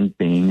 and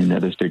Bing and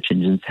other search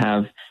engines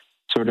have,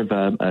 sort of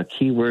a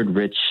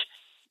keyword-rich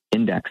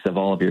index of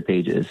all of your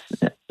pages.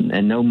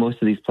 And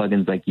most of these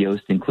plugins like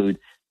Yoast include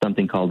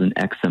something called an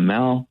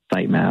XML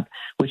sitemap,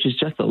 which is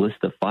just a list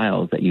of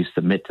files that you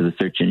submit to the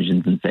search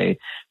engines and say,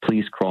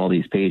 please crawl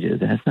these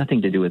pages. It has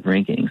nothing to do with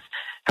rankings.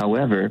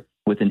 However,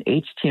 with an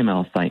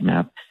HTML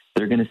sitemap,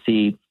 they're going to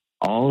see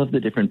all of the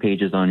different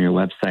pages on your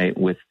website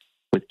with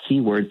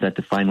keywords that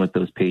define what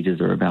those pages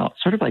are about.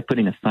 Sort of like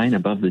putting a sign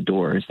above the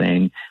door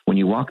saying, when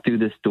you walk through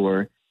this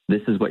door,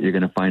 this is what you're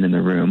going to find in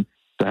the room.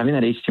 So having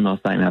that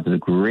HTML sitemap is a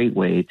great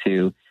way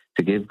to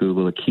give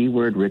Google a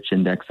keyword-rich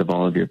index of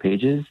all of your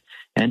pages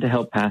and to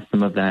help pass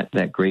some of that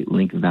great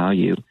link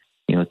value,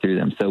 through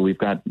them. So we've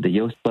got the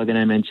Yoast plugin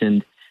I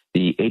mentioned,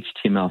 the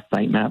HTML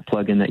sitemap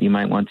plugin that you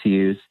might want to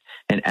use.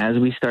 And as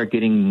we start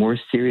getting more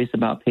serious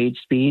about page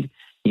speed,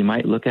 you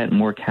might look at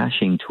more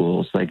caching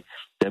tools like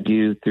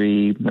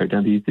W3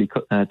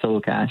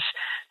 Total Cache.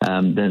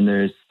 Then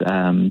there's,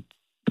 there's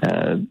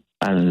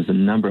a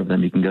number of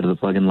them. You can go to the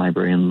plugin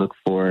library and look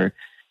for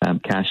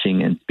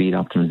caching and speed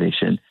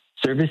optimization.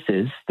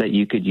 Services that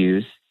you could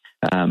use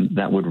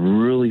that would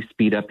really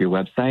speed up your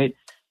website.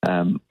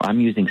 I'm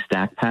using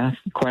StackPath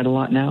quite a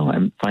lot now.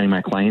 I'm finding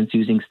my clients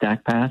using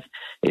StackPath.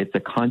 It's a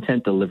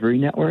content delivery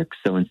network.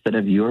 So instead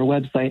of your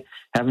website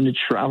having to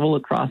travel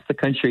across the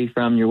country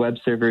from your web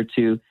server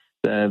to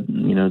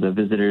the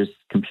visitor's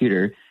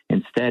computer,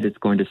 instead it's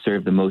going to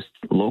serve the most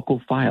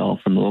local file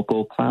from the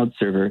local cloud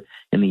server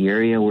in the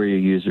area where your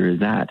user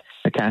is at,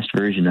 a cached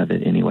version of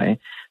it anyway.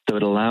 So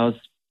it allows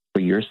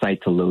for your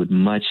site to load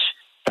much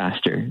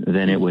faster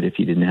than it would if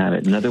you didn't have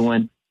it. Another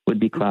one would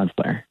be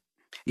Cloudflare.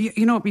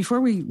 You know, before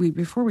we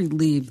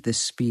leave the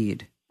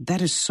speed,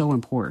 that is so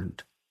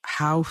important.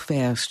 How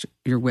fast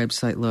your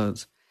website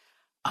loads.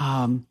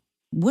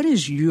 What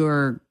is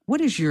your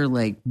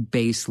like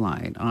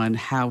baseline on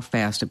how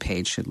fast a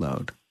page should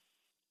load?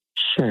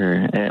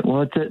 Sure.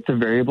 Well, it's a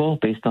variable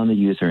based on the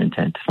user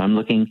intent. If I'm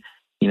looking,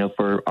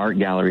 for art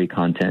gallery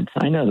content,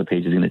 I know the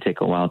page is going to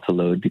take a while to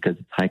load because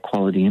it's high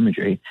quality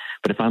imagery.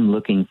 But if I'm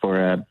looking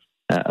for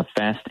a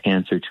fast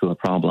answer to a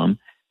problem,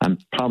 I'm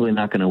probably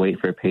not going to wait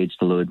for a page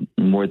to load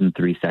more than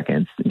 3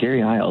 seconds.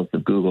 Gary Iles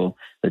of Google,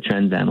 the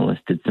trends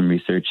analyst, did some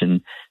research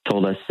and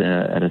told us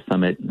at a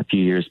summit a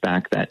few years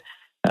back that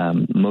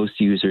most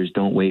users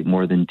don't wait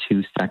more than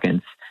 2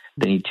 seconds.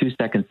 They need 2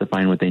 seconds to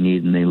find what they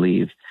need and they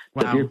leave.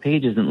 Wow. So if your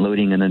page isn't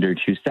loading in under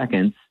 2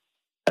 seconds,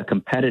 a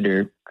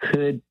competitor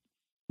could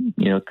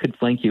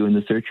flank you in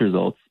the search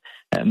results,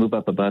 move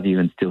up above you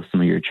and steal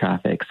some of your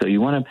traffic. So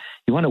you want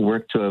to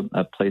work to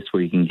a place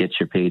where you can get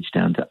your page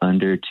down to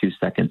under 2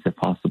 seconds if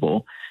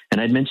possible.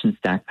 And I'd mentioned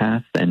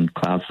StackPath and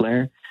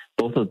Cloudflare.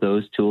 Both of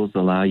those tools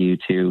allow you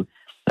to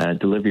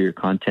deliver your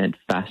content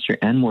faster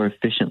and more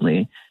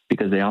efficiently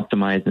because they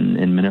optimize and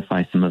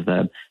minify some of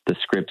the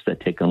scripts that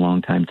take a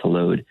long time to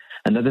load.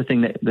 Another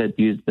thing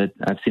that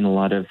I've seen a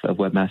lot of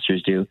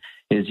webmasters do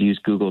is use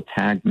Google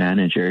Tag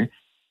Manager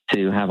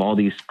to have all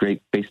these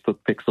great Facebook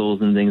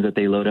pixels and things that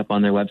they load up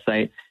on their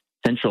website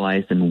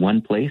centralized in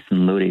one place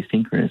and load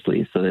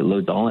asynchronously. So it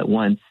loads all at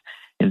once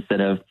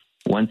instead of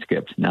one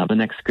script, now the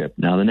next script,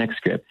 now the next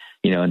script,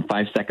 and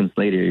 5 seconds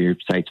later, your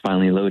site's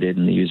finally loaded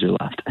and the user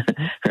left,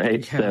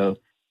 right? Yeah. So,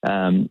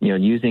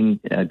 using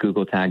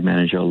Google Tag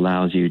Manager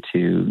allows you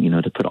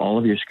to put all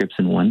of your scripts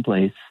in one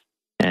place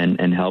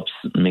and helps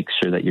make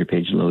sure that your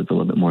page loads a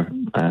little bit more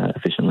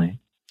efficiently.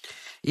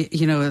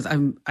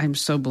 I'm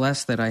so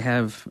blessed that I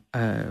have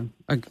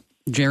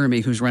Jeremy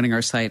who's running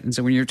our site. And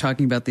so when you're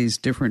talking about these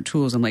different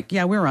tools, I'm like,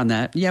 yeah, we're on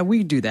that. Yeah,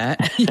 we do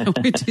that.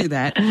 We do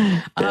that.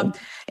 Yeah.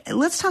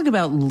 Let's talk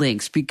about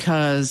links,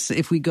 because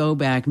if we go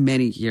back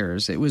many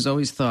years, it was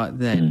always thought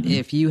that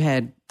if you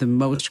had the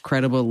most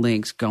credible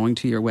links going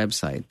to your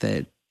website,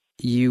 that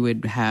you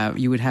would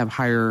have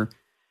higher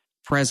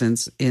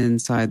presence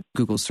inside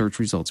Google search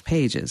results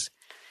pages.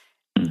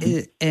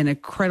 And a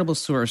credible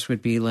source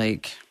would be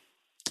like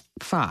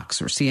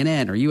Fox or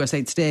CNN or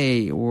USA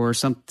Today or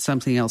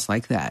something else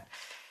like that.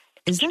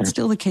 Is that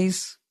still the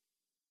case?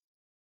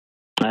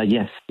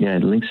 Yes. Yeah.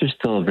 Links are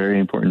still a very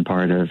important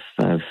part of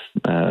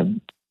the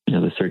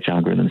search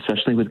algorithm,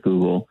 especially with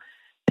Google.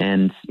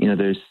 And,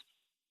 there's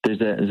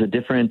a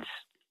different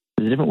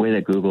way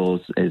that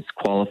Google is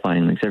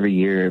qualifying links. Every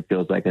year, it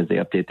feels like as they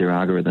update their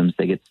algorithms,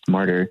 they get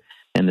smarter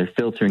and they're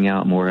filtering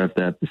out more of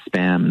the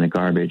spam and the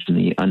garbage and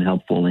the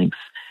unhelpful links.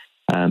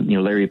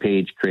 Larry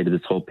Page created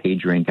this whole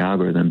page rank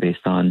algorithm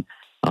based on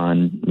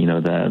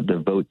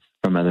the votes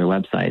from other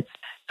websites.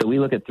 So we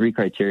look at 3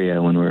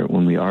 criteria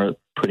when we are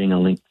putting a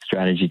link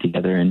strategy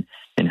together and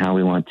how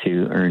we want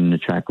to earn and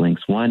attract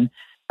links. One,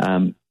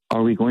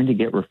 are we going to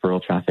get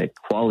referral traffic,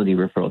 quality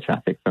referral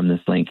traffic from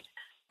this link?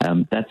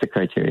 That's the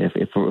criteria.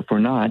 If we're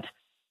not,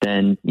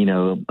 then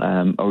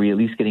are we at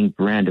least getting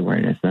brand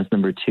awareness? That's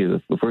number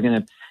 2. If we're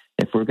gonna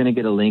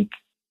get a link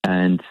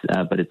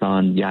but it's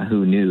on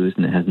Yahoo News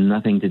and it has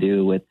nothing to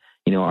do with,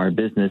 our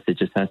business. It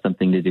just has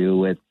something to do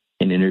with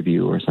an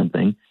interview or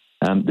something.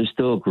 There's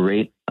still a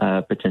great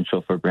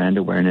potential for brand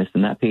awareness,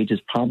 and that page is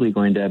probably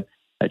going to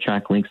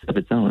attract links of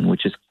its own,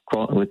 which is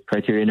with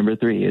criteria number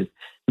 3 is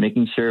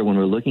making sure when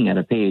we're looking at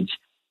a page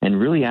and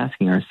really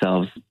asking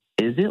ourselves,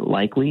 is it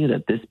likely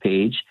that this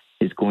page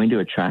is going to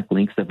attract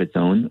links of its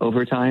own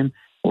over time,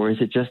 or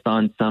is it just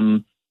on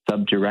some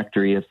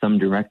subdirectory of some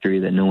directory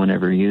that no one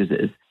ever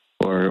uses?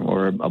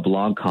 Or a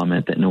blog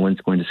comment that no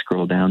one's going to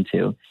scroll down to.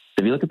 So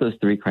if you look at those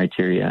 3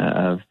 criteria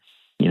of,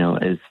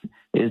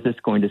 is this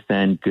going to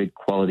send good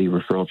quality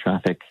referral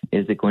traffic?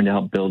 Is it going to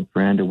help build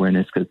brand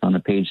awareness because it's on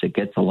a page that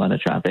gets a lot of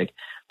traffic?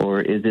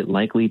 Or is it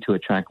likely to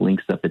attract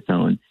links of its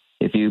own?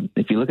 If you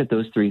look at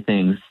those 3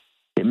 things,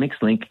 it makes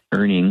link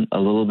earning a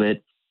little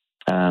bit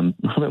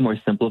more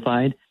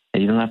simplified,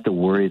 and you don't have to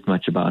worry as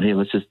much about, hey,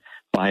 let's just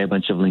buy a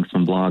bunch of links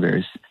from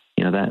bloggers.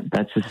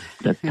 That's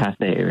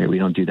passé, right? We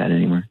don't do that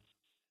anymore.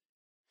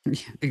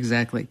 Yeah,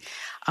 exactly.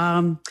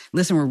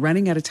 Listen, we're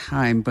running out of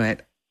time,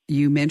 but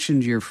you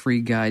mentioned your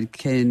free guide.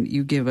 Can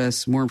you give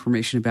us more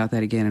information about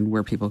that again and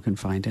where people can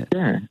find it?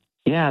 Sure.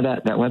 Yeah,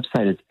 that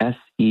website is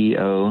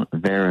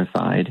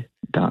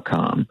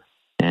SEOverified.com.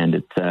 And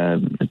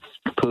it's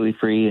completely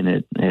free, and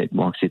it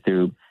walks you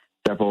through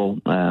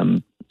several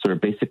sort of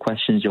basic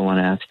questions you'll want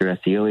to ask your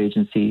SEO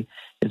agency,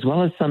 as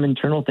well as some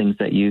internal things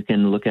that you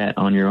can look at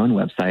on your own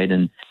website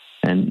and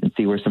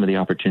see where some of the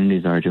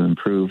opportunities are to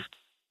improve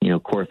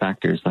core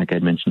factors, like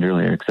I'd mentioned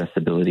earlier,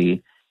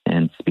 accessibility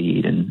and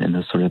speed and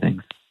those sort of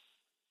things.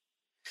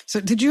 So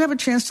did you have a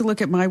chance to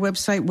look at my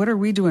website? What are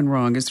we doing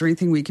wrong? Is there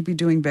anything we could be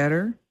doing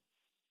better?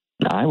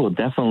 I will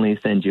definitely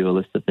send you a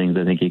list of things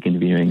I think you can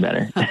be doing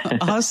better.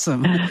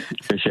 Awesome.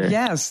 For sure.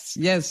 Yes.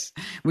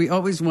 We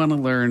always want to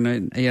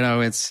learn.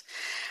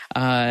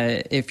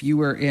 If you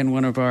were in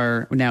one of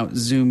our now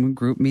Zoom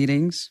group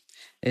meetings,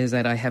 is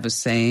that I have a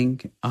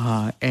saying,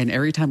 and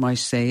every time I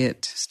say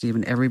it,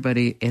 Stephen,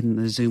 everybody in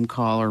the Zoom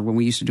call, or when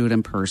we used to do it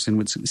in person,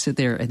 would sit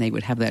there and they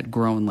would have that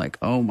groan like,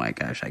 oh my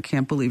gosh, I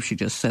can't believe she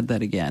just said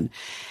that again.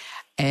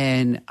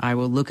 And I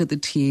will look at the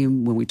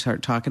team when we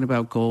start talking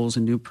about goals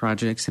and new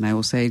projects, and I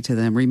will say to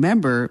them,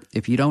 remember,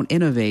 if you don't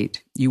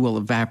innovate, you will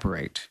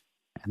evaporate.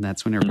 And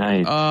that's when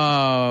everybody,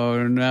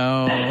 oh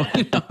no.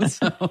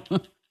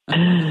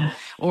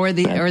 Or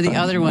the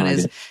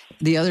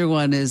other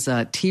one is,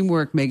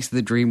 teamwork makes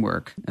the dream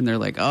work. And they're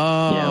like,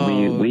 oh,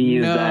 yeah, we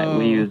use that.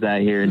 We use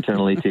that here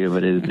internally too,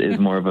 but it is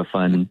more of a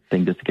fun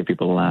thing just to get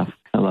people to laugh.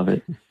 I love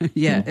it.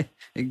 Yeah,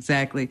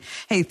 exactly.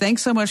 Hey,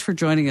 thanks so much for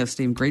joining us,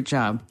 Steve. Great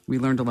job. We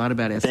learned a lot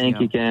about SEO.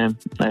 Thank you, Cam.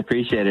 I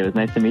appreciate it. It was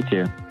nice to meet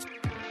you.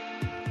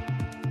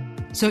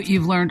 So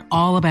you've learned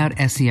all about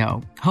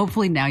SEO.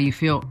 Hopefully now you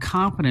feel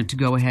confident to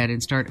go ahead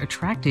and start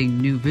attracting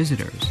new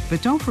visitors.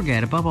 But don't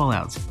forget, above all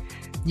else,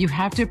 you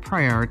have to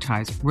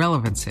prioritize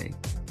relevancy.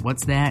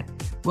 What's that?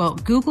 Well,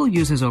 Google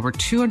uses over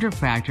 200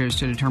 factors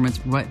to determine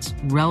what's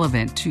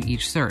relevant to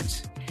each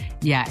search.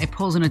 Yeah, it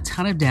pulls in a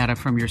ton of data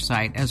from your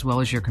site as well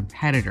as your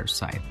competitor's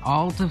site,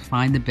 all to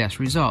find the best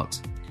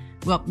results.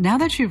 Well, now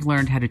that you've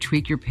learned how to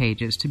tweak your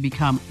pages to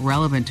become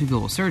relevant to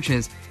Google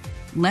searches,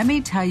 let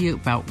me tell you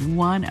about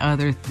one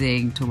other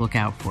thing to look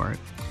out for.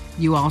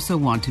 You also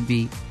want to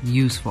be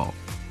useful.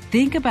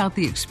 Think about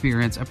the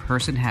experience a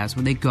person has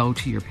when they go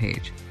to your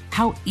page.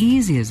 How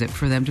easy is it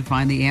for them to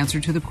find the answer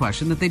to the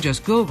question that they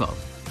just Googled?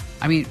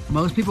 I mean,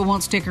 most people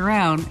won't stick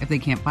around if they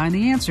can't find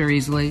the answer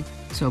easily,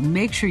 so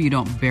make sure you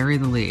don't bury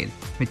the lead.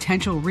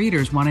 Potential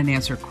readers want an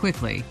answer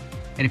quickly,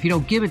 and if you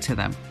don't give it to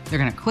them, they're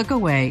going to click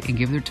away and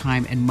give their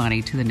time and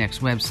money to the next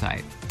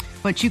website.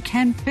 But you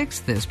can fix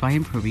this by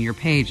improving your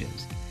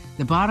pages.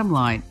 The bottom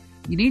line,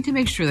 you need to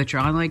make sure that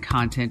your online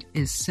content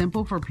is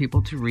simple for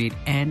people to read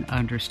and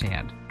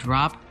understand.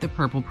 Drop the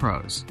purple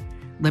prose.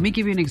 Let me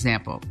give you an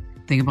example.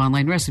 Think of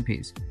online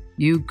recipes.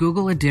 You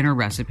Google a dinner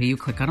recipe, you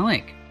click on a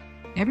link.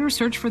 Have you ever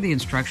searched for the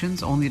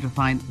instructions only to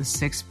find the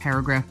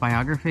 6-paragraph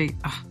biography?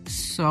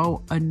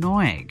 So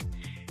annoying.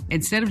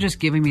 Instead of just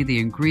giving me the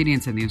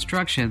ingredients and the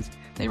instructions,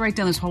 they write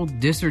down this whole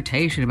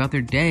dissertation about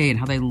their day and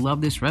how they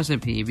love this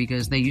recipe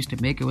because they used to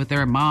make it with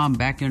their mom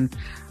back in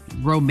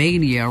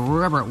Romania or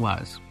wherever it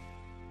was.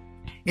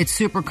 It's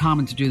super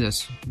common to do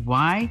this.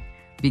 Why?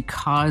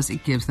 Because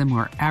it gives them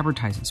more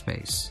advertising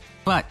space,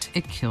 but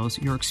it kills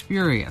your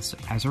experience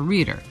as a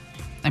reader.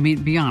 I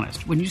mean, be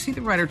honest. When you see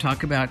the writer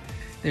talk about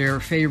their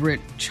favorite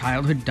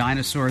childhood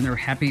dinosaur and their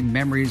happy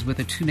memories with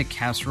a tuna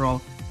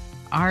casserole,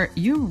 are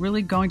you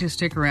really going to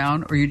stick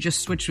around, or you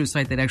just switch to a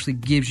site that actually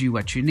gives you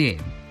what you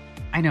need?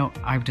 I know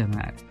I've done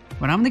that.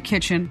 When I'm in the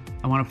kitchen,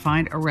 I want to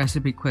find a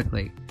recipe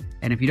quickly.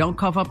 And if you don't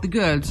cough up the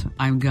goods,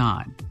 I'm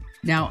gone.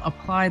 Now,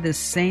 apply this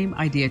same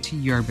idea to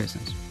your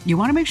business. You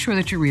want to make sure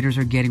that your readers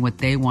are getting what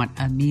they want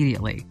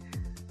immediately.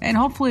 And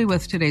hopefully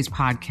with today's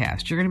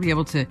podcast, you're going to be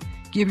able to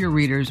give your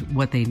readers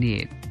what they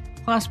need.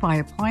 Plus, by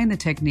applying the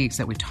techniques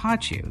that we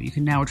taught you, you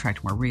can now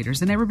attract more readers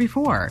than ever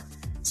before.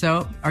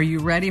 So, are you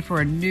ready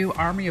for a new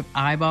army of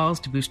eyeballs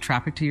to boost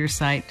traffic to your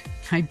site?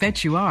 I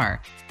bet you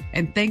are.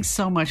 And thanks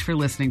so much for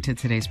listening to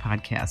today's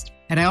podcast.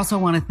 And I also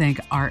want to thank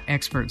our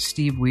expert,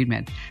 Steve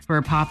Weidman,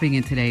 for popping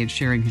in today and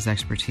sharing his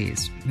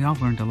expertise. We all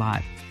learned a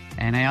lot.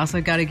 And I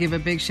also got to give a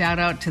big shout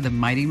out to the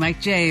mighty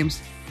Mike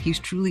James. He's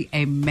truly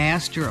a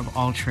master of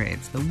all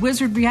trades, the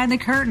wizard behind the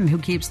curtain who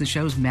keeps the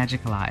show's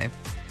magic alive.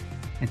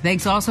 And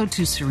thanks also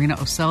to Serena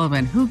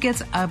O'Sullivan, who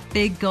gets a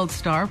big gold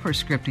star for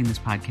scripting this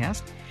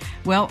podcast.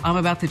 Well, I'm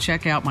about to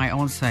check out my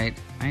own site.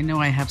 I know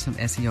I have some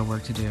SEO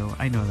work to do.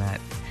 I know that.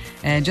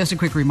 And just a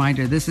quick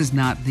reminder, this is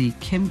not the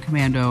Kim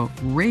Komando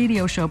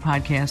radio show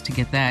podcast. To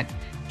get that,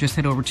 just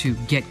head over to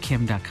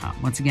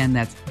getkim.com. Once again,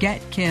 that's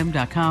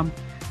getkim.com.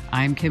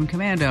 I'm Kim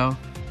Komando,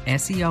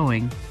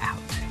 SEOing out.